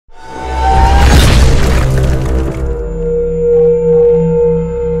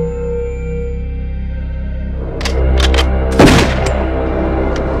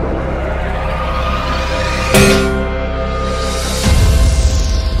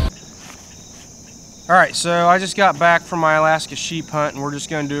Alright, so I just got back from my Alaska sheep hunt, and we're just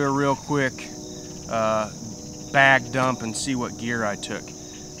going to do a real quick bag dump and see what gear I took.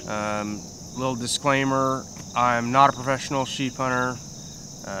 Little disclaimer, I'm not a professional sheep hunter.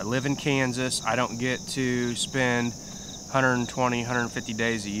 I live in Kansas. I don't get to spend 120, 150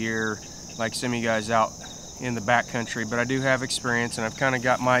 days a year like some of you guys out in the backcountry, but I do have experience, and I've kind of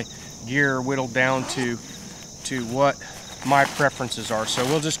got my gear whittled down to what my preferences are. So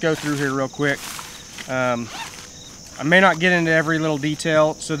we'll just go through here real quick. I may not get into every little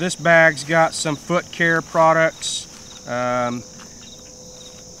detail. So this bag's got some foot care products,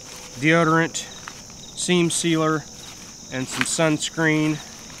 deodorant, seam sealer, and some sunscreen.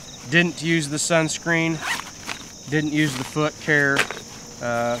 Didn't use the sunscreen, didn't use the foot care.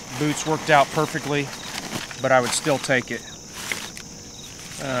 Boots worked out perfectly, but I would still take it.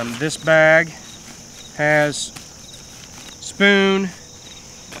 This bag has spoon,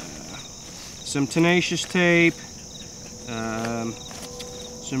 some tenacious tape,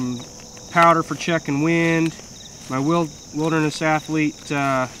 some powder for checking wind, my Wilderness Athlete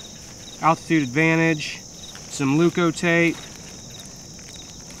Altitude Advantage, some Luco tape,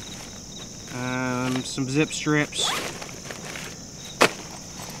 some zip strips,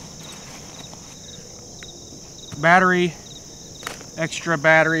 battery, extra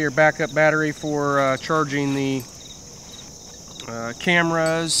battery or backup battery for charging the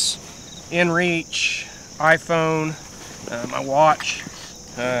cameras, InReach, iPhone, my watch.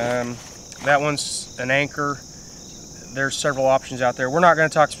 That one's an Anchor. There's several options out there. We're not going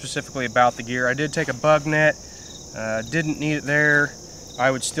to talk specifically about the gear. I did take a bug net. Didn't need it there.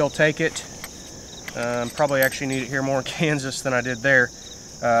 I would still take it. Probably actually need it here more in Kansas than I did there.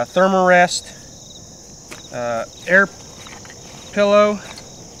 Thermarest, air pillow,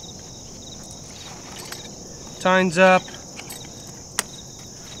 Tines Up,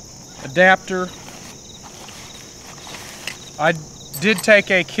 adapter. I did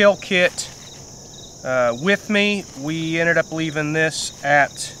take a kill kit with me. We ended up leaving this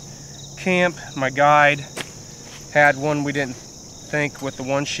at camp. My guide had one. We didn't think with the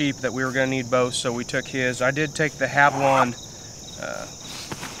one sheep that we were going to need both, so we took his. I did take the Havalon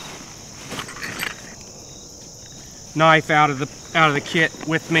knife out of the kit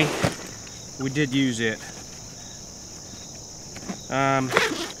with me. We did use it.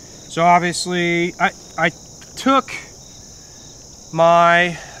 So obviously I took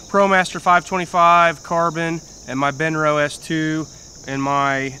my ProMaster 525 carbon and my Benro S2 and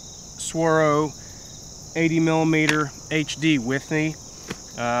my Swaro 80mm HD with me.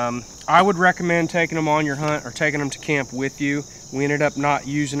 I would recommend taking them on your hunt or taking them to camp with you. We ended up not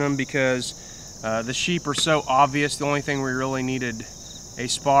using them because the sheep are so obvious. The only thing we really needed a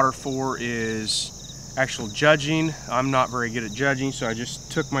spotter for is actual judging. I'm not very good at judging, so I just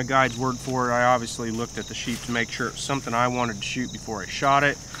took my guide's word for it. I obviously looked at the sheep to make sure it was something I wanted to shoot before I shot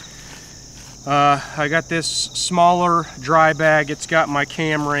it. I got this smaller dry bag. It's got my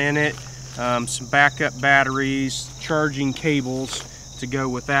camera in it, some backup batteries, charging cables to go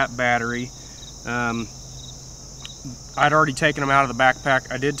with that battery. I'd already taken them out of the backpack.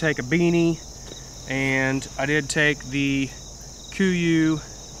 I did take a beanie, and I did take the KUIU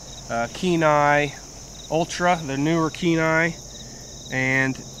Kenai Ultra, the newer Kenai,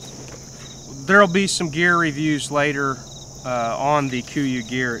 and there'll be some gear reviews later on the KUIU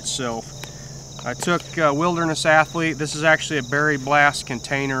gear itself. I took Wilderness Athlete. This is actually a Berry Blast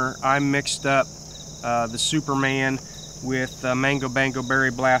container. I mixed up the Superman with Mango Bango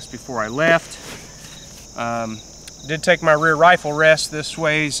Berry Blast before I left. Did take my rear rifle rest. This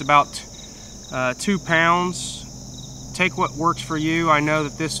weighs about 2 pounds. Take what works for you. I know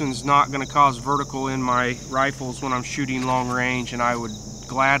that this one's not going to cause vertical in my rifles when I'm shooting long range, and I would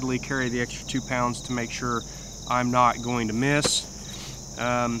gladly carry the extra 2 pounds to make sure I'm not going to miss.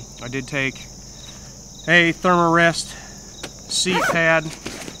 I did take a Thermarest seat pad,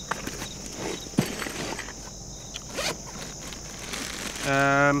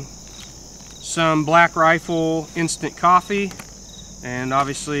 some Black Rifle instant coffee, and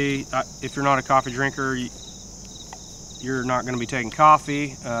obviously if you're not a coffee drinker, you're not going to be taking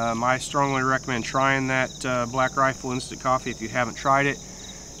coffee. I strongly recommend trying that Black Rifle instant coffee if you haven't tried it.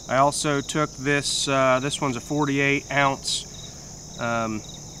 I also took this, this one's a 48 ounce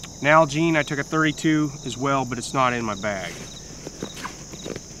Nalgene. I took a 32 as well, but it's not in my bag.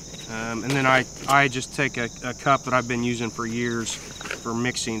 And then I just take a cup that I've been using for years for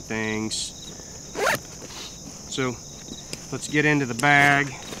mixing things. So let's get into the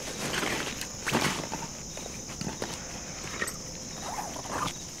bag.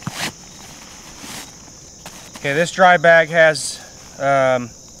 Okay, this dry bag has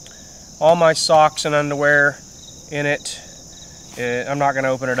all my socks and underwear in it. I'm not going to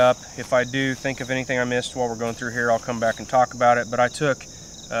open it up. If I do think of anything I missed while we're going through here, I'll come back and talk about it. But I took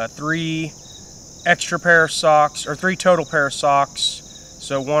 3 extra pair of socks, or 3 total pair of socks.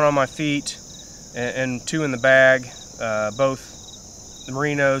 So 1 on my feet and 2 in the bag, both the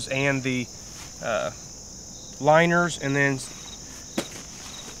Merinos and the liners, and then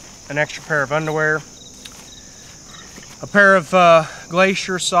an extra pair of underwear. A pair of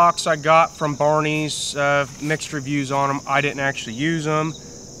Glacier socks I got from Barney's, mixed reviews on them. I didn't actually use them.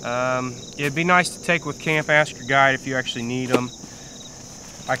 It'd be nice to take with camp. Ask your guide if you actually need them.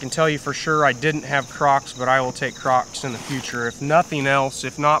 I can tell you for sure I didn't have Crocs, but I will take Crocs in the future. If nothing else,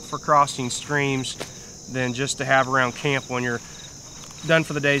 if not for crossing streams, then just to have around camp when you're done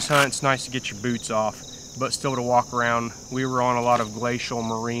for the day's hunt. It's nice to get your boots off, but still to walk around. We were on a lot of glacial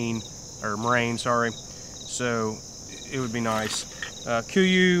moraine, so it would be nice.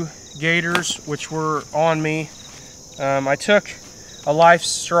 KUIU gaiters, which were on me. I took a Life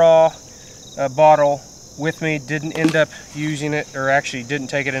Straw bottle with me, didn't end up using it, or actually didn't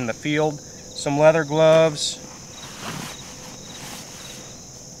take it in the field. Some leather gloves.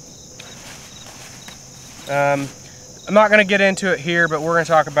 I'm not going to get into it here, but we're going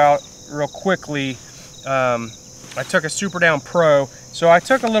to talk about real quickly. I took a Super Down Pro, so I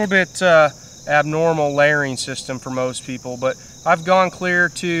took a little bit abnormal layering system for most people, but I've gone clear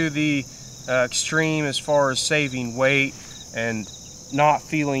to the extreme as far as saving weight and not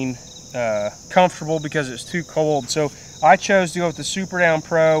feeling comfortable because it's too cold. So I chose to go with the Super Down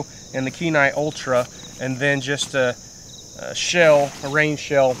Pro and the Kenai Ultra, and then just a rain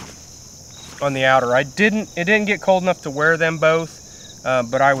shell on the outer. It didn't get cold enough to wear them both,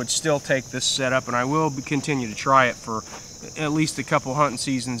 but I would still take this setup, and I will continue to try it for at least a couple hunting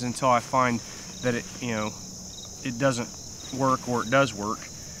seasons until I find that it doesn't work, or it does work.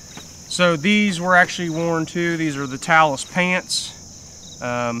 So these were actually worn too. These are the Talus pants.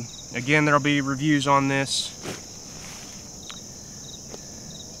 Again, there'll be reviews on this.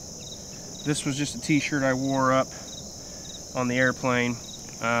 This was just a t-shirt I wore up on the airplane.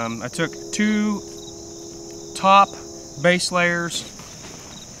 I took 2 top base layers.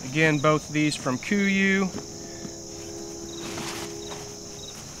 Again, both of these from KUIU.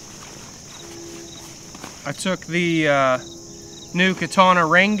 I took the new Katana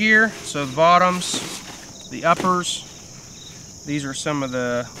rain gear, so the bottoms, the uppers. These are some of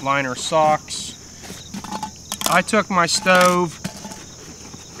the liner socks. I took my stove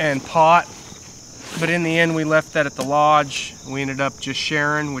and pot, but in the end we left that at the lodge. We ended up just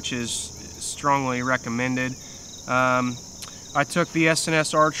sharing, which is strongly recommended. I took the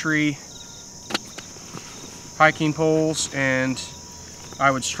S&S Archery hiking poles, and I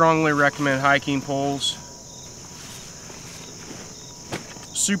would strongly recommend hiking poles.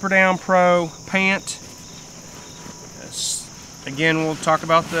 Super Down Pro pant. Again, we'll talk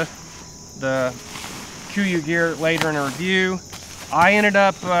about the KUIU gear later in a review. I ended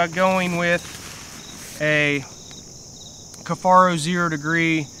up going with a Kifaru 0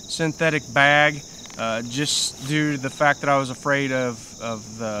 degree synthetic bag, just due to the fact that I was afraid of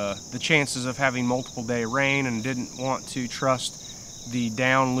the chances of having multiple day rain, and didn't want to trust the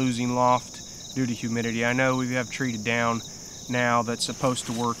down losing loft due to humidity. I know we have treated down now that's supposed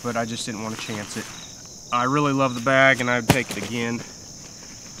to work, but I just didn't want to chance it. I really love the bag, and I'd take it again.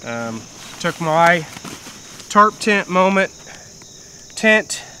 Took my tarp tent Moment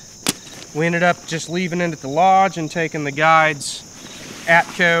tent. We ended up just leaving it at the lodge and taking the guide's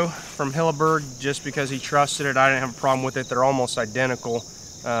Atco from Hilleberg just because he trusted it. I didn't have a problem with it. They're almost identical.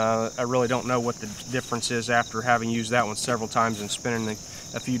 I really don't know what the difference is after having used that one several times and spending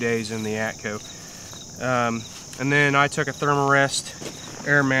a few days in the Atco. And then I took a Thermarest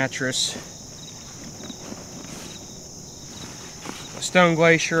air mattress, a Stone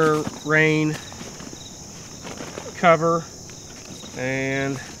Glacier rain cover,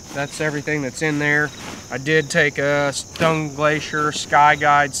 and that's everything that's in there. I did take a Stone Glacier Sky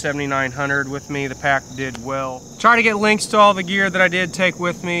Guide 7900 with me. The pack did well. Try to get links to all the gear that I did take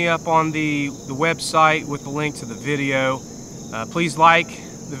with me up on the website with the link to the video. Please like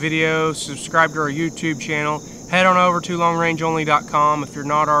the video, subscribe to our YouTube channel. Head on over to longrangeonly.com. If you're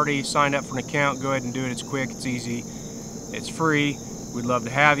not already signed up for an account, go ahead and do it. It's quick, it's easy, it's free. We'd love to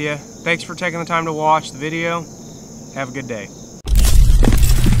have you. Thanks for taking the time to watch the video. Have a good day.